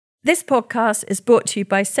This podcast is brought to you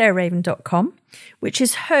by sarahraven.com, which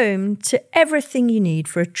is home to everything you need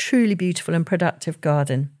for a truly beautiful and productive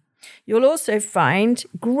garden. You'll also find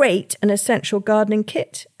great and essential gardening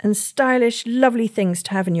kit and stylish, lovely things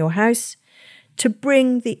to have in your house to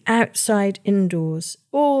bring the outside indoors,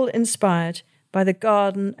 all inspired by the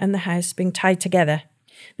garden and the house being tied together.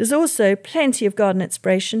 There's also plenty of garden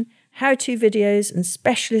inspiration, how-to videos and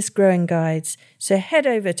specialist growing guides. So head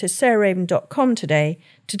over to sarahraven.com today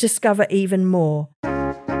to discover even more.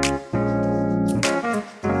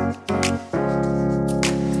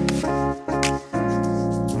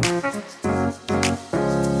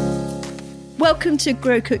 Welcome to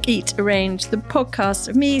Grow, Cook, Eat, Arrange, the podcast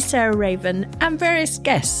of me, Sarah Raven, and various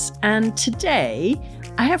guests. And today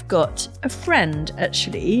I have got a friend,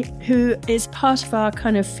 actually, who is part of our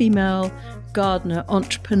kind of female gardener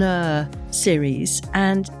entrepreneur series,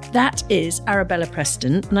 and that is Arabella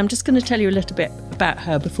Preston. And I'm just going to tell you a little bit about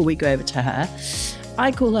her before we go over to her.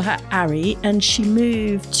 I call her Ari, and she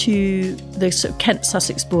moved to the sort of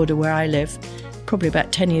Kent-Sussex border where I live probably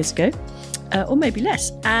about 10 years ago. Or maybe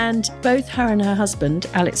less. And both her and her husband,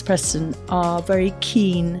 Alex Preston, are very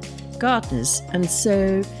keen gardeners. And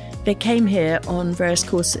so they came here on various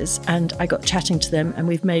courses and I got chatting to them and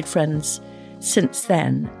we've made friends since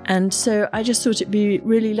then. And so I just thought it'd be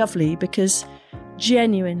really lovely because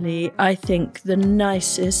genuinely, I think the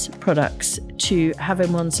nicest products to have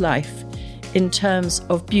in one's life in terms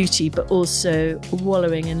of beauty, but also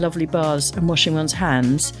wallowing in lovely baths and washing one's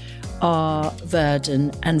hands are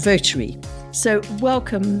Verdant and Votary. So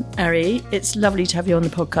welcome, Ari. It's lovely to have you on the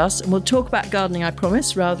podcast. And we'll talk about gardening, I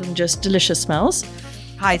promise, rather than just delicious smells.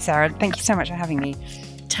 Hi, Sarah. Thank you so much for having me.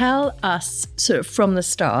 Tell us sort of from the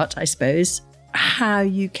start, I suppose, how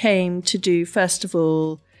you came to do, first of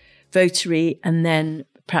all, Votary, and then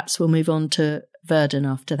perhaps we'll move on to Verdant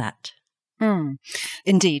after that.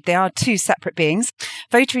 Indeed, they are two separate beings.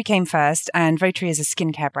 Votary came first, and Votary is a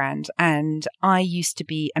skincare brand. And I used to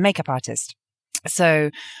be a makeup artist. So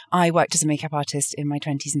I worked as a makeup artist in my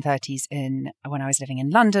 20s and 30s when I was living in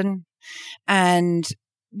London, and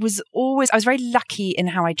I was very lucky in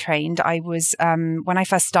how I trained. I was, when I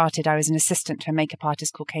first started, I was an assistant to a makeup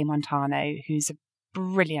artist called Kay Montano, who's a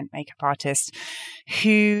brilliant makeup artist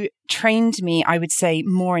who trained me, I would say,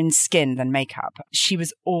 more in skin than makeup. She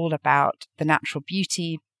was all about the natural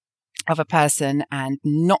beauty of a person and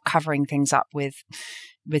not covering things up with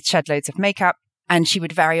shed loads of makeup. And she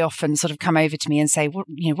would very often sort of come over to me and say, well,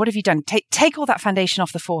 what have you done? Take all that foundation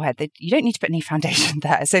off the forehead. You don't need to put any foundation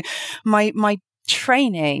there. So my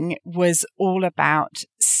training was all about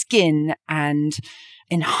skin and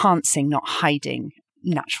enhancing, not hiding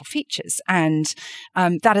natural features. And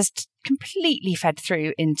that has completely fed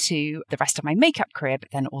through into the rest of my makeup career, but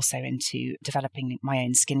then also into developing my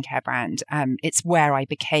own skincare brand. It's where I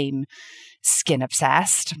became skin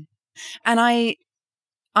obsessed. And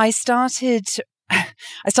I started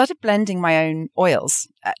blending my own oils,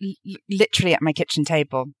 literally at my kitchen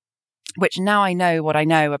table, which now I know what I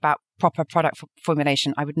know about proper product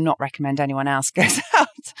formulation. I would not recommend anyone else goes out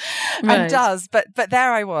and does, but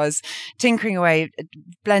there I was tinkering away,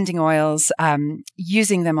 blending oils,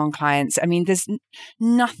 using them on clients. I mean, there's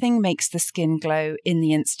nothing makes the skin glow in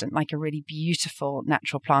the instant like a really beautiful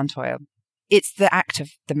natural plant oil. It's the act of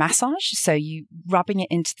the massage. So you rubbing it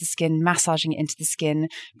into the skin, massaging it into the skin,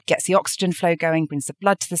 gets the oxygen flow going, brings the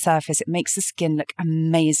blood to the surface. It makes the skin look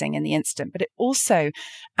amazing in the instant. But it also,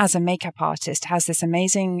 as a makeup artist, has this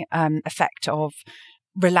amazing effect of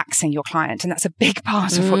relaxing your client. And that's a big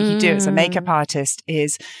part of what you do as a makeup artist,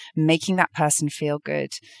 is making that person feel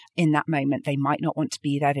good in that moment. They might not want to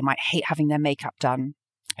be there. They might hate having their makeup done.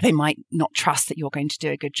 They might not trust that you're going to do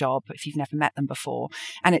a good job if you've never met them before.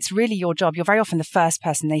 And it's really your job. You're very often the first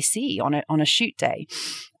person they see on a shoot day.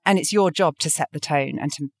 And it's your job to set the tone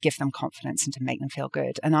and to give them confidence and to make them feel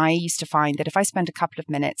good. And I used to find that if I spent a couple of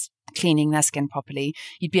minutes cleaning their skin properly,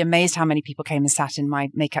 you'd be amazed how many people came and sat in my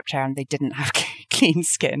makeup chair and they didn't have clean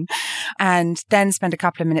skin. And then spend a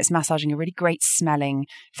couple of minutes massaging a really great smelling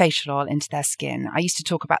facial oil into their skin. I used to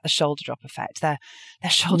talk about the shoulder drop effect. Their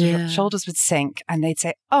shoulders would sink and they'd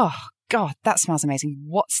say, oh God, that smells amazing.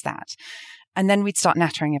 What's that? And then we'd start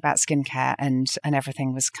nattering about skincare and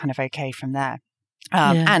everything was kind of okay from there.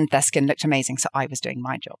 And their skin looked amazing. So I was doing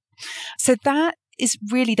my job. So that is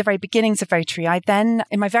really the very beginnings of Votary. I then,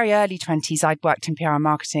 in my very early 20s, I'd worked in PR and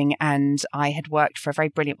marketing, and I had worked for a very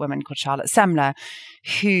brilliant woman called Charlotte Semler,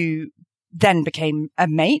 who then became a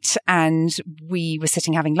mate, and we were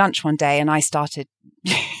sitting having lunch one day, and I started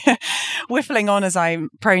whiffling on as I'm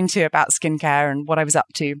prone to about skincare and what I was up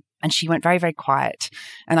to. And she went very, very quiet,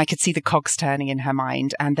 and I could see the cogs turning in her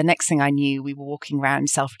mind. And the next thing I knew, we were walking around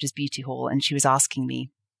Selfridges Beauty Hall, and she was asking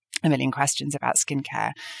me a million questions about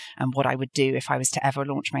skincare and what I would do if I was to ever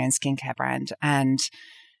launch my own skincare brand. And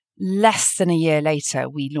less than a year later,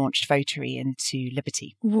 we launched Votary into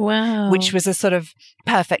Liberty. Wow. Which was a sort of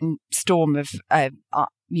perfect storm of,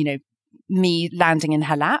 me landing in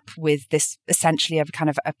her lap with this essentially a kind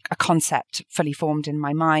of a concept fully formed in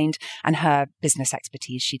my mind, and her business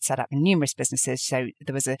expertise. She'd set up numerous businesses. So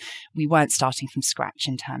we weren't starting from scratch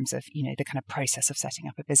in terms of, the kind of process of setting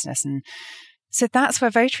up a business. And so that's where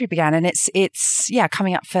Votary began. And it's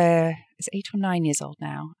coming up for, it's 8 or 9 years old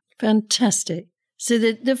now. Fantastic. So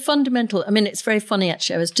the fundamental, it's very funny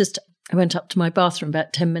actually. I went up to my bathroom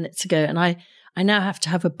about 10 minutes ago, and I now have to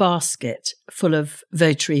have a basket full of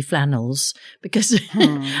Votary flannels because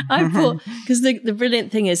I thought, because the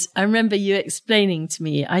brilliant thing is, I remember you explaining to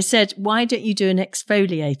me, I said, why don't you do an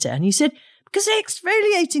exfoliator? And you said, because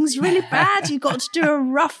exfoliating is really bad. You've got to do a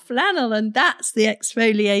rough flannel, and that's the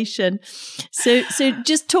exfoliation. So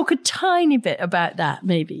just talk a tiny bit about that,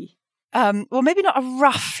 maybe. Well, maybe not a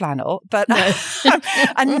rough flannel, but no.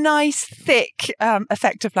 A nice, thick,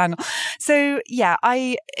 effective flannel. So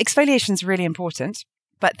exfoliation is really important.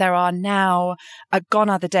 But there are now gone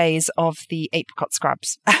are the days of the apricot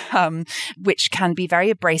scrubs, which can be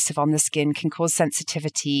very abrasive on the skin, can cause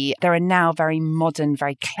sensitivity. There are now very modern,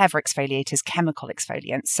 very clever exfoliators, chemical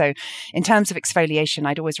exfoliants. So in terms of exfoliation,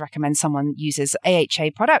 I'd always recommend someone uses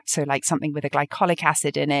AHA product, so like something with a glycolic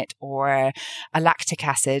acid in it or a lactic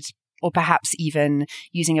acid, or perhaps even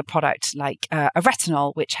using a product like a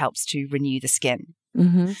retinol, which helps to renew the skin.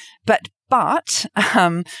 Mm-hmm. But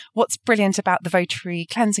what's brilliant about the Votary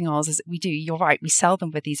cleansing oils is that you're right, we sell them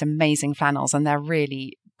with these amazing flannels, and they're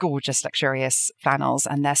really gorgeous, luxurious flannels,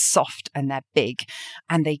 and they're soft and they're big,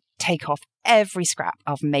 and they take off every scrap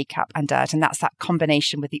of makeup and dirt. And that's that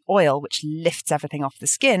combination with the oil, which lifts everything off the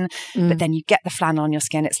skin. But then you get the flannel on your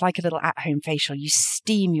skin. It's like a little at-home facial. You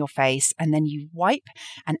steam your face and then you wipe,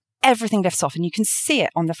 and everything lifts off, and you can see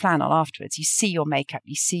it on the flannel afterwards. You see your makeup,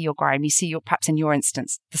 you see your grime, you see perhaps in your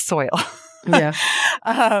instance, the soil. Yeah.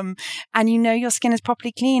 And your skin is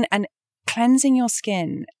properly clean. And cleansing your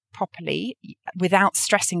skin properly without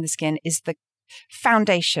stressing the skin is the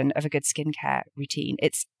foundation of a good skincare routine.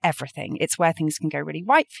 It's everything. It's where things can go really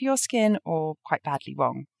right for your skin or quite badly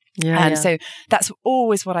wrong. Yeah. So that's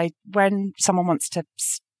always when someone wants to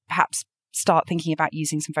perhaps start thinking about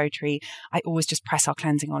using some Votary, I always just press our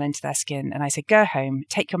cleansing oil into their skin, and I say, go home,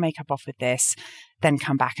 take your makeup off with this, then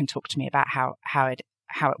come back and talk to me about how it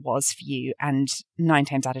was for you. And 9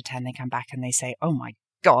 times out of 10, they come back and they say, oh my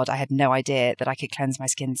God, I had no idea that I could cleanse my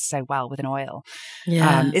skin so well with an oil.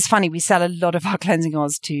 Yeah. It's funny, we sell a lot of our cleansing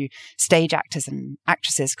oils to stage actors and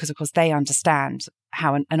actresses because, of course, they understand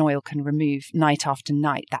how an oil can remove night after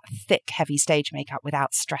night that thick, heavy stage makeup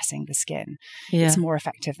without stressing the skin. Yeah. It's more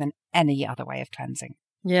effective than any other way of cleansing.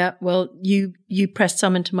 Yeah, well, you pressed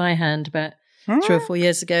some into my hand about 3 or 4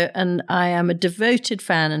 years ago, and I am a devoted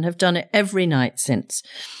fan and have done it every night since.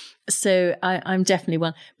 So I'm definitely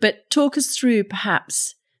one. But talk us through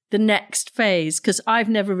perhaps the next phase, because I've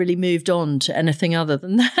never really moved on to anything other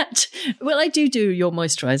than that. Well, I do your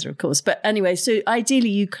moisturizer, of course. But anyway, so ideally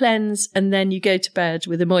you cleanse and then you go to bed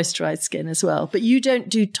with a moisturized skin as well. But you don't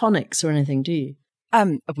do tonics or anything, do you?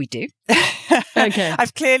 We do. Okay.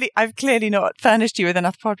 I've clearly not furnished you with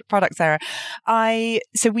enough products, Sarah. When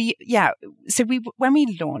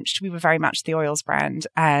we launched, we were very much the oils brand,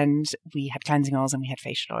 and we had cleansing oils and we had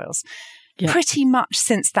facial oils. Yeah. Pretty much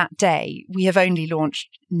since that day, we have only launched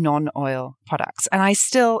non-oil products, and I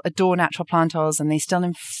still adore natural plant oils, and they still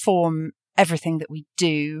inform everything that we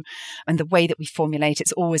do and the way that we formulate.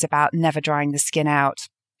 It's always about never drying the skin out.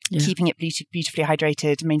 Yeah. Keeping it beautifully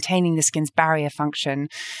hydrated, maintaining the skin's barrier function.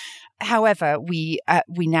 However, we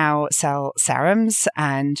now sell serums,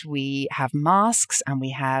 and we have masks, and we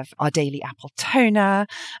have our daily apple toner.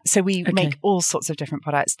 So we make all sorts of different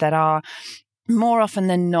products that are more often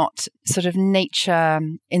than not sort of nature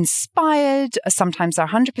inspired. Sometimes they're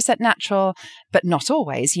 100% natural, but not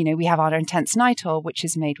always. We have our intense night oil, which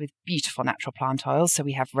is made with beautiful natural plant oils. So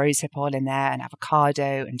we have rosehip oil in there, and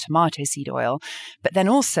avocado and tomato seed oil, but then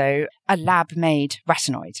also a lab made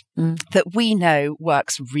retinoid that we know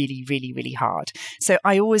works really, really, really hard. So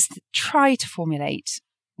I always try to formulate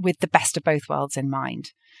with the best of both worlds in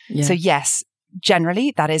mind. Yeah. So yes,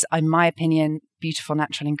 generally that is, in my opinion, beautiful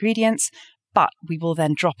natural ingredients. But we will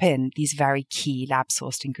then drop in these very key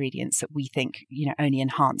lab-sourced ingredients that we think, only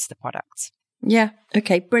enhance the products. Yeah.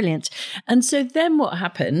 Okay. Brilliant. And so then what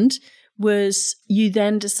happened was you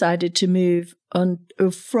then decided to move on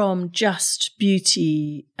from just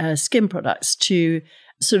beauty skin products to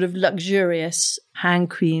sort of luxurious hand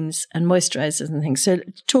creams and moisturizers and things. So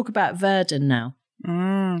talk about Verdun now.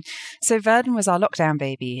 So Verdun was our lockdown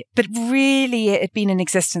baby, but really it had been in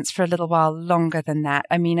existence for a little while longer than that.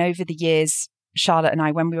 I mean, over the years, Charlotte and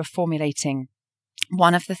I, when we were formulating,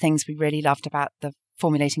 one of the things we really loved about the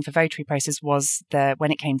formulating for Votary process was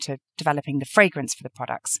when it came to developing the fragrance for the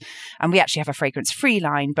products. And we actually have a fragrance-free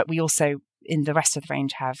line, but we also, in the rest of the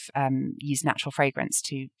range, have used natural fragrance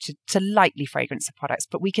to lightly fragrance the products.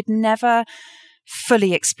 But we could never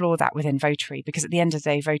fully explore that within Votary, because at the end of the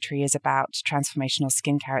day, Votary is about transformational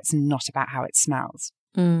skincare. It's not about how it smells.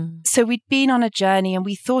 So we'd been on a journey, and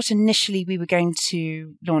we thought initially we were going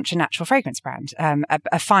to launch a natural fragrance brand,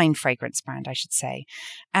 a fine fragrance brand, I should say.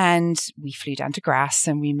 And we flew down to Grasse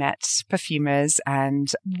and we met perfumers.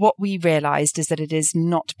 And what we realized is that it is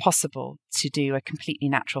not possible to do a completely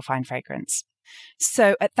natural fine fragrance.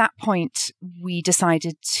 So at that point, we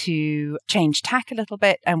decided to change tack a little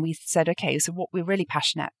bit, and we said, okay, so what we're really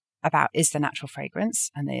passionate about is the natural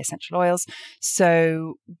fragrance and the essential oils.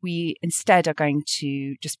 So we instead are going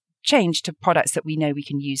to just change to products that we know we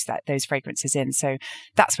can use those fragrances in. So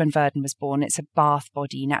that's when Verdun was born. It's a bath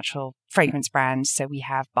body natural fragrance brand. So we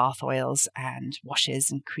have bath oils and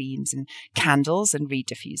washes and creams and candles and reed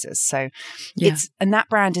diffusers. So and that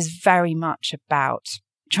brand is very much about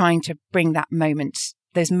trying to bring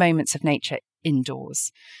those moments of nature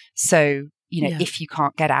indoors. So, if you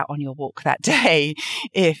can't get out on your walk that day,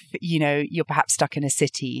 if, you're perhaps stuck in a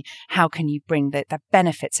city, how can you bring the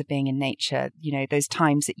benefits of being in nature? Those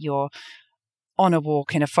times that you're on a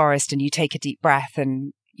walk in a forest and you take a deep breath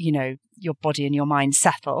and, your body and your mind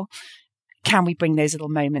settle. Can we bring those little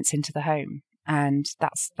moments into the home? And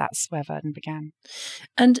that's where Verdun began.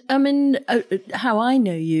 And I mean, how I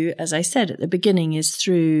know you, as I said at the beginning, is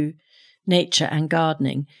through nature and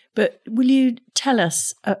gardening. But will you tell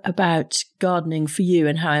us about gardening for you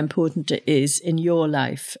and how important it is in your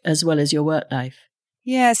life as well as your work life?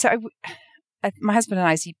 Yeah, so my husband and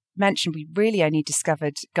I, as you mentioned, we really only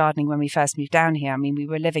discovered gardening when we first moved down here. I mean, we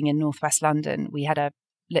were living in northwest London. We had a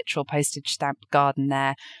literal postage stamp garden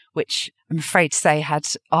there, which I'm afraid to say had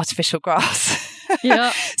artificial grass.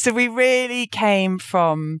 Yeah. So we really came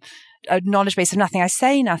from a knowledge base of nothing. I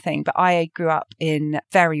say nothing, but I grew up in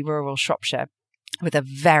very rural Shropshire with a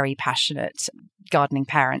very passionate gardening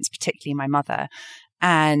parents, particularly my mother.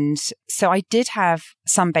 And so I did have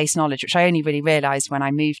some base knowledge, which I only really realized when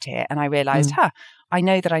I moved here. And I realized, I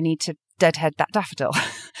know that I need to deadhead that daffodil.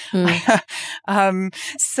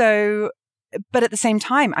 But at the same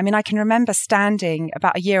time, I mean, I can remember standing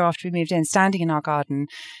about a year after we moved in, standing in our garden.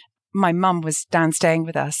 My mum was down staying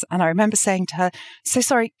with us. And I remember saying to her, so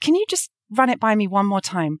sorry, can you just run it by me one more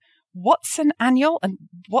time? What's an annual and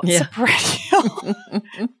what's a perennial?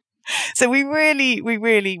 So we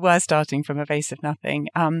really were starting from a base of nothing.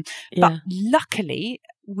 But luckily,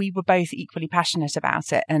 we were both equally passionate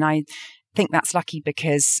about it. And I think that's lucky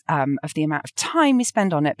because of the amount of time we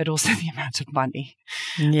spend on it, but also the amount of money.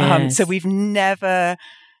 Yes. So we've never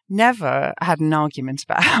had an argument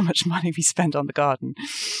about how much money we spend on the garden,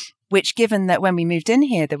 which, given that when we moved in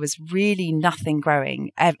here, there was really nothing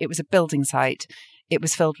growing. It was a building site. It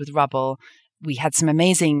was filled with rubble. We had some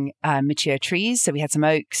amazing mature trees. So we had some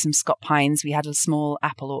oaks, some Scott pines. We had a small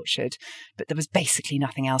apple orchard, but there was basically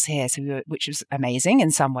nothing else here. So which was amazing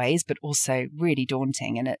in some ways, but also really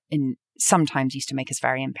daunting. And it sometimes used to make us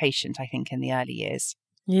very impatient, I think, in the early years.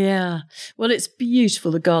 Yeah. Well, it's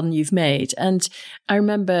beautiful, the garden you've made. And I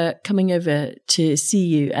remember coming over to see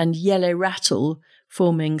you and yellow rattle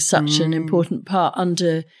forming such an important part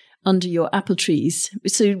under your apple trees.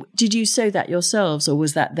 So did you sow that yourselves or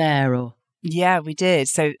was that there or? Yeah, we did.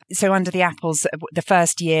 So under the apples, the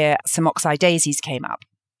first year, some oxeye daisies came up.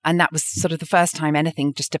 And that was sort of the first time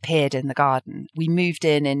anything just appeared in the garden. We moved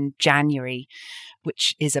in January,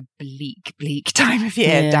 which is a bleak time of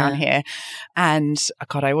year down here. And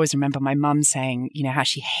God, I always remember my mum saying, how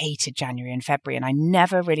she hated January and February. And I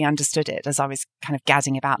never really understood it as I was kind of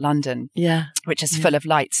gazzing about London, which is full of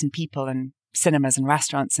lights and people and cinemas and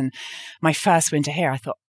restaurants. And my first winter here, I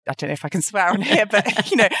thought, I don't know if I can swear on here, but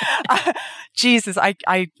Jesus, I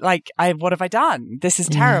what have I done? This is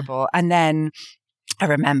terrible. And then I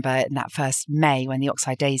remember in that first May when the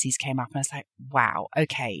oxeye daisies came up and I was like, wow,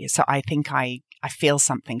 okay. So I think I feel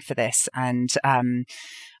something for this. And,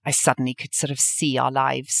 I suddenly could sort of see our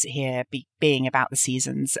lives here being about the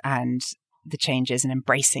seasons and the changes and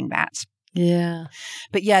embracing that. Yeah.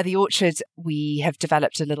 But yeah, the orchard, we have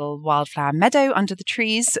developed a little wildflower meadow under the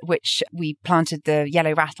trees, which we planted the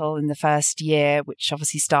yellow rattle in the first year, which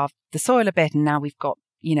obviously starved the soil a bit. And now we've got,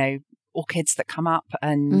 orchids that come up,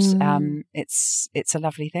 and it's a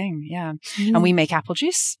lovely thing. Yeah. And we make apple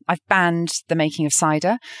juice. I've banned the making of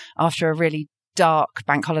cider after a really dark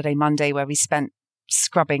bank holiday Monday where we spent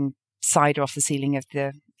scrubbing cider off the ceiling of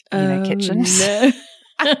the kitchen. No.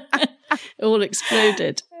 All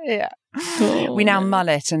exploded. Yeah. Oh, we now mull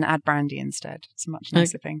it and add brandy instead. It's a much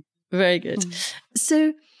nicer thing. Very good.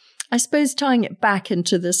 So I suppose tying it back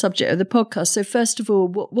into the subject of the podcast. So first of all,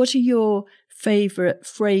 what are your favourite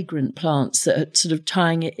fragrant plants that are sort of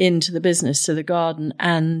tying it into the business, so the garden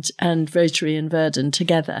and Votary and Verdon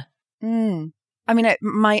together? I mean,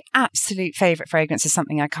 my absolute favourite fragrance is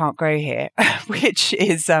something I can't grow here, which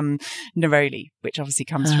is neroli, which obviously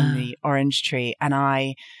comes from the orange tree. And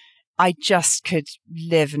I just could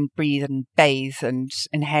live and breathe and bathe and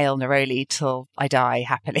inhale neroli till I die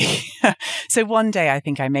happily. So one day I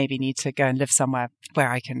think I maybe need to go and live somewhere where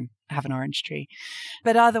I can have an orange tree.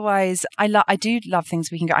 But otherwise, I do love things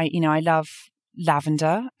we can go. I love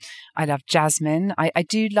lavender. I love jasmine. I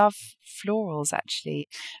do love florals, actually.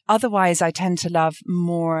 Otherwise, I tend to love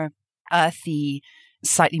more earthy,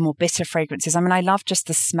 slightly more bitter fragrances. I mean, I love just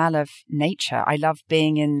the smell of nature. I love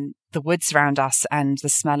being in the woods around us and the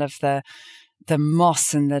smell of the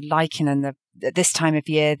moss and the lichen and this time of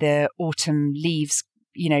year, the autumn leaves,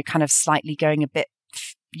 kind of slightly going a bit,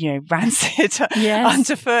 rancid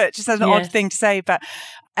underfoot. Just an odd thing to say,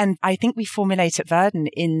 and I think we formulate at Verdon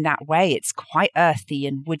in that way. It's quite earthy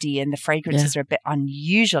and woody, and the fragrances are a bit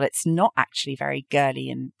unusual. It's not actually very girly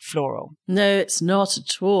and floral. No, it's not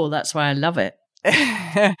at all. That's why I love it.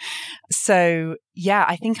 So, yeah,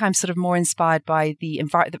 I think I'm sort of more inspired by the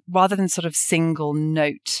environment rather than sort of single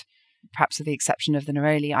note, perhaps with the exception of the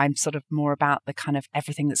neroli. I'm sort of more about the kind of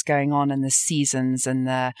everything that's going on and the seasons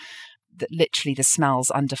and literally the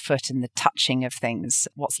smells underfoot and the touching of things,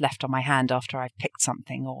 what's left on my hand after I've picked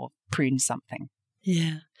something or pruned something.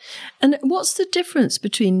 Yeah. And what's the difference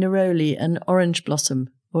between neroli and orange blossom?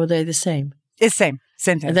 Or are they the same? It's same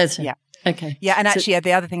thing. Yeah. Okay. Yeah, and actually,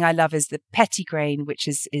 the other thing I love is the pettigrain, which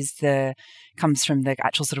comes from the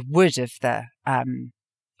actual sort of wood of the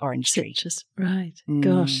orange tree. Citrus, right?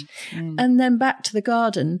 Gosh. And then back to the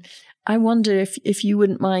garden. I wonder if you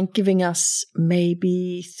wouldn't mind giving us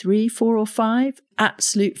maybe 3, 4, or 5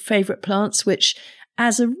 absolute favourite plants, which,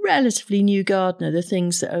 as a relatively new gardener, the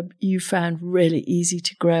things that you found really easy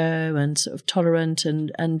to grow and sort of tolerant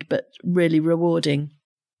and but really rewarding.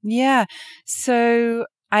 Yeah. So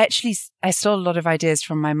I stole a lot of ideas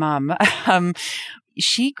from my mum.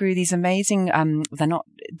 She grew these amazing, they're not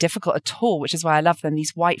difficult at all, which is why I love them,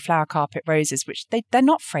 these white flower carpet roses, which they're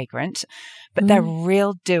not fragrant, but they're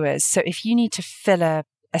real doers. So if you need to fill a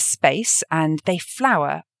space, and they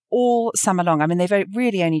flower all summer long. I mean, they've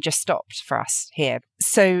really only just stopped for us here.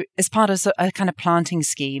 So as part of a kind of planting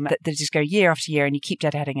scheme that they just go year after year, and you keep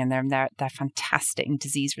deadheading in them, and they're fantastic and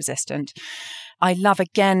disease resistant. I love,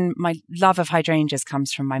 again, my love of hydrangeas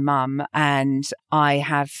comes from my mum, and I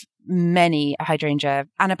have many hydrangea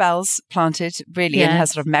Arabellas planted really in her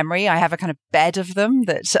sort of memory. I have a kind of bed of them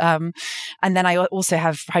that, and then I also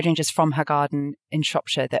have hydrangeas from her garden in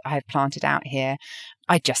Shropshire that I have planted out here.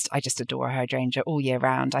 I just adore hydrangea all year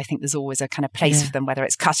round. I think there's always a kind of place for them, whether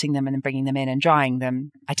it's cutting them and then bringing them in and drying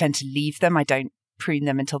them. I tend to leave them. I don't prune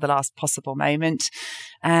them until the last possible moment.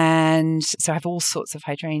 And so I have all sorts of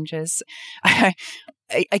hydrangeas.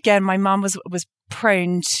 Again, my mum was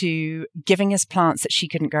prone to giving us plants that she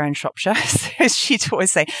couldn't grow in Shropshire. So she'd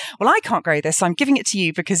always say, well, I can't grow this, so I'm giving it to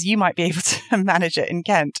you because you might be able to manage it in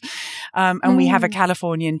Kent. And we have a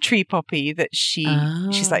Californian tree poppy that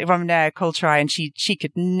she's like Romnea culturae, and she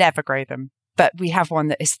could never grow them. But we have one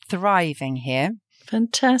that is thriving here.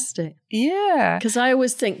 Fantastic. Yeah. Because I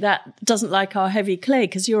always think that doesn't like our heavy clay,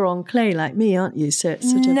 because you're on clay like me, aren't you? So it's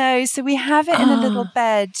sort of... No, so we have it in a little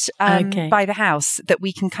bed by the house that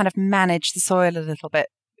we can kind of manage the soil a little bit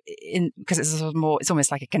because it's sort of more, it's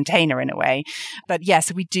almost like a container in a way. But yeah,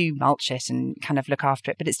 so we do mulch it and kind of look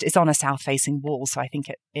after it, but it's on a south facing wall. So I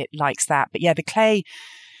think it likes that. But yeah, the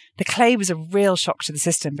clay was a real shock to the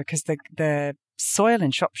system because the soil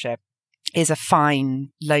in Shropshire is a fine,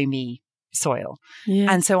 loamy soil. Yeah.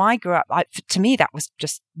 And so I grew up, to me, that was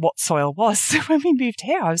just what soil was. So when we moved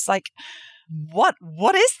here, I was like, what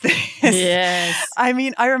is this? Yes. I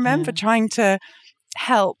mean, I remember trying to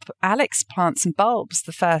help Alex plant some bulbs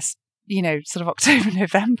the first, sort of October,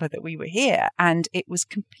 November that we were here. And it was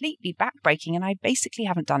completely backbreaking. And I basically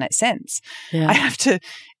haven't done it since. Yeah. I have to,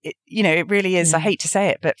 it really is, I hate to say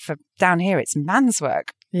it, but for down here, it's man's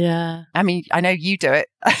work. Yeah. I mean, I know you do it,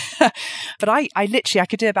 but I literally, I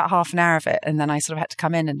could do about half an hour of it. And then I sort of had to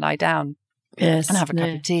come in and lie down. Yes, and have a cup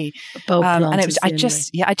of tea. And it was, I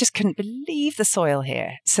just couldn't believe the soil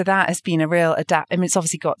here. So that has been a real I mean, it's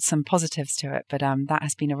obviously got some positives to it, but that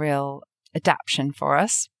has been a real adaptation for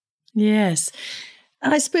us. Yes.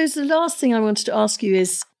 I suppose the last thing I wanted to ask you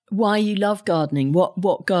is why you love gardening,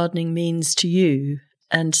 what gardening means to you,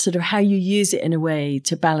 and sort of how you use it in a way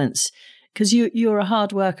to balance. Because you're a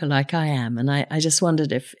hard worker like I am. And I just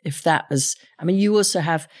wondered if that was, I mean, you still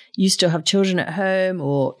have children at home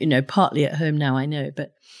or, partly at home now, I know,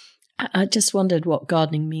 but I just wondered what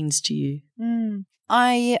gardening means to you.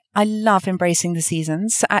 I love embracing the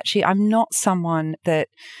seasons. So actually, I'm not someone that,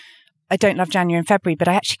 I don't love January and February, but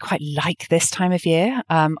I actually quite like this time of year.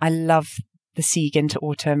 I love the seed into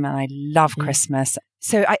autumn and I love Christmas.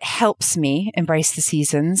 So it helps me embrace the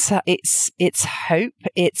seasons. It's hope.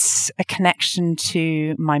 It's a connection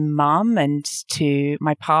to my mum and to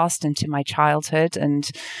my past and to my childhood. And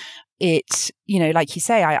it, like you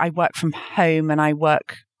say, I work from home and I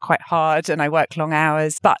work quite hard and I work long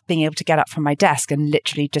hours, but being able to get up from my desk and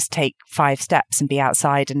literally just take 5 steps and be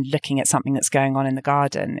outside and looking at something that's going on in the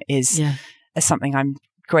garden is something I'm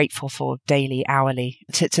grateful for daily, hourly,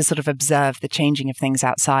 to sort of observe the changing of things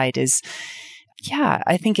outside is,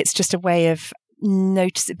 I think it's just a way of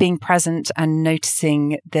being present and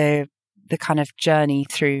noticing the kind of journey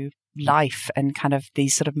through life and kind of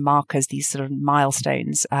these sort of markers, these sort of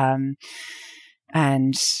milestones, and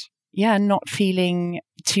not feeling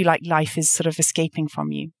too like life is sort of escaping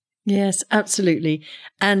from you. Yes, absolutely.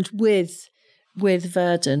 And with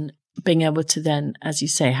Verdon, being able to then, as you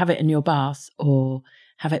say, have it in your bath or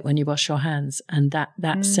have it when you wash your hands, and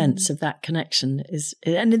that sense of that connection is,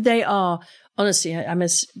 and they are, honestly, I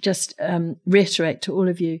must just reiterate to all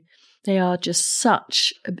of you, they are just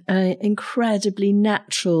such incredibly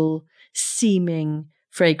natural seeming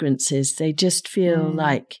fragrances. They just feel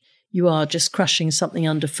like you are just crushing something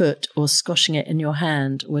underfoot or squashing it in your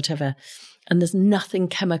hand or whatever. And there's nothing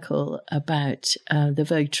chemical about the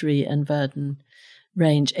Votary and Verdon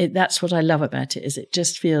range. That's what I love about it, is it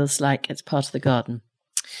just feels like it's part of the garden.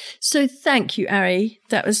 So thank you, Ari.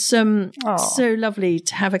 That was so lovely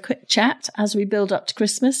to have a quick chat as we build up to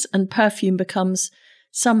Christmas, and perfume becomes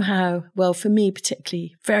somehow, well, for me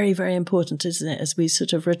particularly, very, very important, isn't it? As we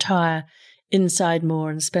sort of retire inside more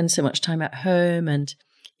and spend so much time at home. And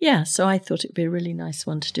so I thought it'd be a really nice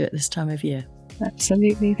one to do at this time of year.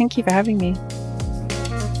 Absolutely. Thank you for having me.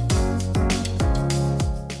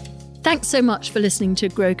 Thanks so much for listening to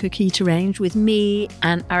Grow, Cook, Eat, Arrange with me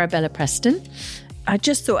and Arabella Preston. I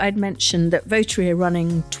just thought I'd mention that Votary are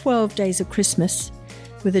running 12 days of Christmas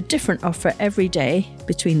with a different offer every day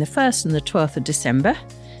between the 1st and the 12th of December,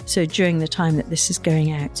 so during the time that this is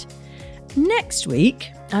going out. Next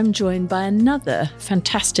week, I'm joined by another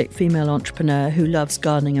fantastic female entrepreneur who loves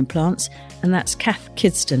gardening and plants, and that's Kath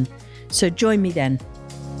Kidston. So join me then.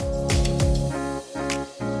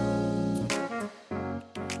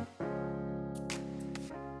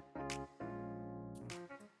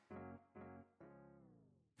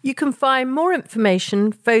 You can find more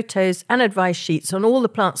information, photos and advice sheets on all the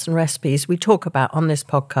plants and recipes we talk about on this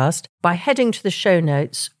podcast by heading to the show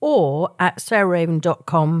notes or at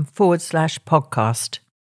sarahraven.com/podcast.